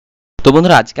তো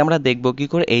বন্ধুরা আজকে আমরা দেখব কি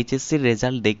করে এইচএসসির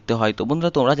রেজাল্ট দেখতে হয়। তো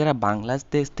বন্ধুরা তোমরা যারা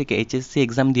বাংলাদেশ থেকে এইচএসসি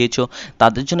এক্সাম দিয়েছো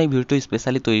তাদের জন্য এই ভিডিওটি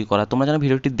স্পেশালি তৈরি করা। তোমরা যেন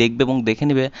ভিডিওটি দেখবে এবং দেখে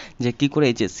নেবে যে কি করে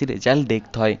এইচএসসি রেজাল্ট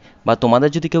দেখতে হয়, বা তোমাদের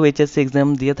যদি কেউ এইচএসসি এক্সাম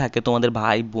দিয়ে থাকে, তোমাদের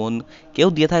ভাই বোন কেউ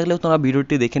দিয়ে থাকলেও তোমরা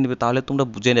ভিডিওটি দেখে নেবে, তাহলে তোমরা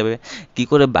বুঝে নেবে কি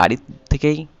করে বাড়ির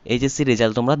থেকেই এইচএসসি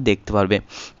রেজাল্ট তোমরা দেখতে পারবে।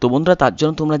 তো বন্ধুরা তার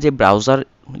জন্য তোমরা যে ব্রাউজার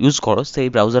ইউজ করো সেই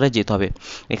ব্রাউজারে যেতে হবে।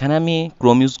 এখানে আমি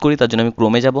ক্রোম ইউজ করি, তার জন্য আমি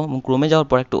ক্রোমে যাব এবং ক্রোমে যাওয়ার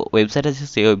পর একটা ওয়েবসাইট আছে,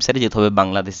 সেই ওয়েবসাইটে যেতে হবে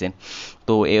বাংলাদেশে।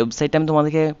 তো এই ওয়েবসাইটটা আমি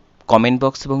তোমাদেরকে কমেন্ট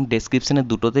বক্স এবং ডেসক্রিপশনে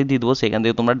দুটোতেই দিয়ে দেবো, সেখান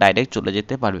থেকে তোমরা ডাইরেক্ট চলে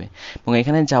যেতে পারবে। এবং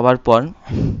এখানে যাওয়ার পর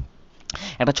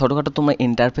একটা ছোটোখাটো তোমরা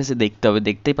ইন্টারফেসে দেখতে হবে,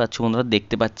 দেখতেই পাচ্ছ বন্ধুরা,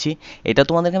 দেখতে পাচ্ছি। এটা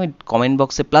তোমাদেরকে আমি কমেন্ট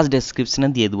বক্সে প্লাস ডেসক্রিপশনে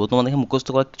দিয়ে দেবো, তোমাদেরকে মুখস্থ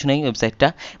করার কিছু নেই ওয়েবসাইটটা,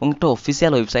 এবং একটা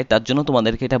অফিসিয়াল ওয়েবসাইট, তার জন্য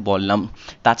তোমাদেরকে এটা বললাম।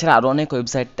 তাছাড়া আরও অনেক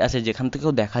ওয়েবসাইট আছে যেখান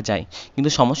থেকেও দেখা যায়, কিন্তু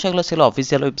সমস্যা হলো সেগুলো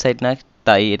অফিসিয়াল ওয়েবসাইট না,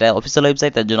 তাই এটা অফিসিয়াল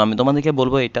ওয়েবসাইট, তার জন্য আমি তোমাদেরকে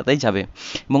বলবো এটাতেই যাবে।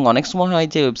 এবং অনেক সময় হয়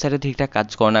যে ওয়েবসাইটে ঠিকঠাক কাজ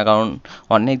করে না, কারণ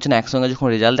অনেকজন একসঙ্গে যখন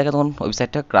রেজাল্ট দেখে তখন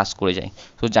ওয়েবসাইটটা ক্রাশ করে যায়।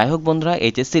 তো যাই হোক বন্ধুরা,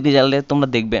 এইচএসসি রেজাল্টে তোমরা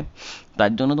দেখবে,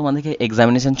 তার জন্য তোমাদেরকে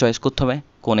এক্সামিনেশন চয়েস করতে হবে,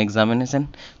 কোন এক্সামিনেশন।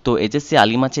 তো এইচএসসি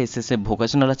আলিম আছে, এসএসসি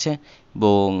ভোকেশনাল আছে,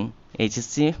 এবং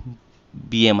এইচএসসি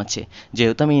বিএম আছে।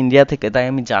 যেহেতু আমি ইন্ডিয়া থেকে, তাই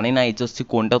আমি জানি না এইচএসসি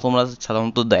কোনটা তোমরা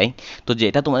সাধারণত দেয়। তো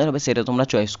যেটা তোমাদের হবে সেটা তোমরা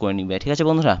চয়েস করে নিবে, ঠিক আছে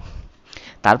বন্ধুরা।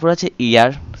 তারপর আছে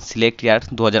ইয়ার, সিলেক্ট ইয়ার,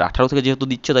 2018 থেকে যেহেতু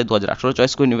দিচ্ছ তাই 2018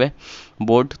 চয়েস করে নেবে।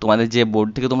 বোর্ড, তোমাদের যে বোর্ড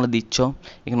থেকে তোমরা দিচ্ছ,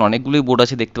 এখানে অনেকগুলোই বোর্ড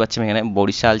আছে দেখতে পাচ্ছি এখানে,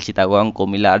 বরিশাল, চিটাগং,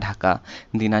 কুমিল্লা, ঢাকা,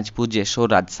 দিনাজপুর, যশোর,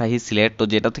 রাজশাহী, সিলেট। তো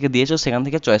যেটা থেকে দিয়েছো সেখান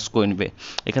থেকে চয়েস করে নেবে।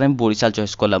 এখানে আমি বরিশাল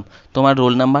চয়েস করলাম। তোমার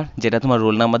রোল নাম্বার, যেটা তোমার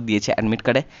রোল নাম্বার দিয়েছে অ্যাডমিট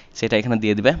কার্ডে, সেটা এখানে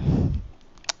দিয়ে দিবে,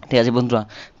 ঠিক আছে বন্ধুরা।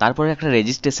 তারপরে একটা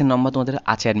রেজিস্ট্রেশন নাম্বার তোমাদের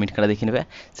আছে অ্যাডমিট কার্ডে, দেখে নেবে,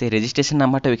 সেই রেজিস্ট্রেশন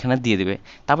নাম্বারটা এখানে দিয়ে দেবে।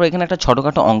 তারপর এখানে একটা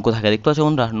ছোটোখাটো অঙ্ক থাকে দেখতে পাচ্ছ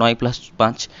বন্ধুরা,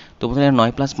 9+5। তো বন্ধুরা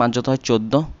 9+5 যত হয়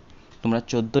 14, তোমরা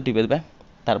 14 টিপে দেবে,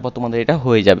 তারপর তোমাদের এটা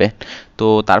হয়ে যাবে। তো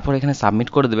তারপর এখানে সাবমিট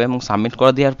করে দেবে, এবং সাবমিট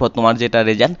করে দেওয়ার পর তোমার যেটা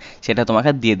রেজাল্ট সেটা তোমাকে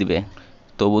দিয়ে দিবে।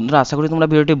 তো বন্ধুরা আশা করি তোমরা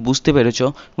ভিডিওটি বুঝতে পেরেছো,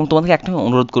 এবং তোমাদেরকে একটা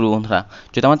অনুরোধ করবো বন্ধুরা,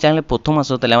 যদি আমার চ্যানেলে প্রথম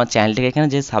আসো তাহলে আমার চ্যানেলটিকে এখানে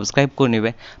যে সাবস্ক্রাইব করে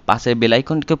নেবে, পাশে বেল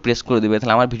আইকনটিকে প্রেস করে দেবে,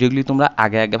 তাহলে আমার ভিডিওগুলি তোমরা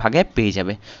আগে আগে ভাগে পেয়ে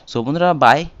যাবে। সো বন্ধুরা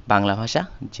বাই, বাংলা ভাষা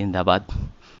জিন্দাবাদ।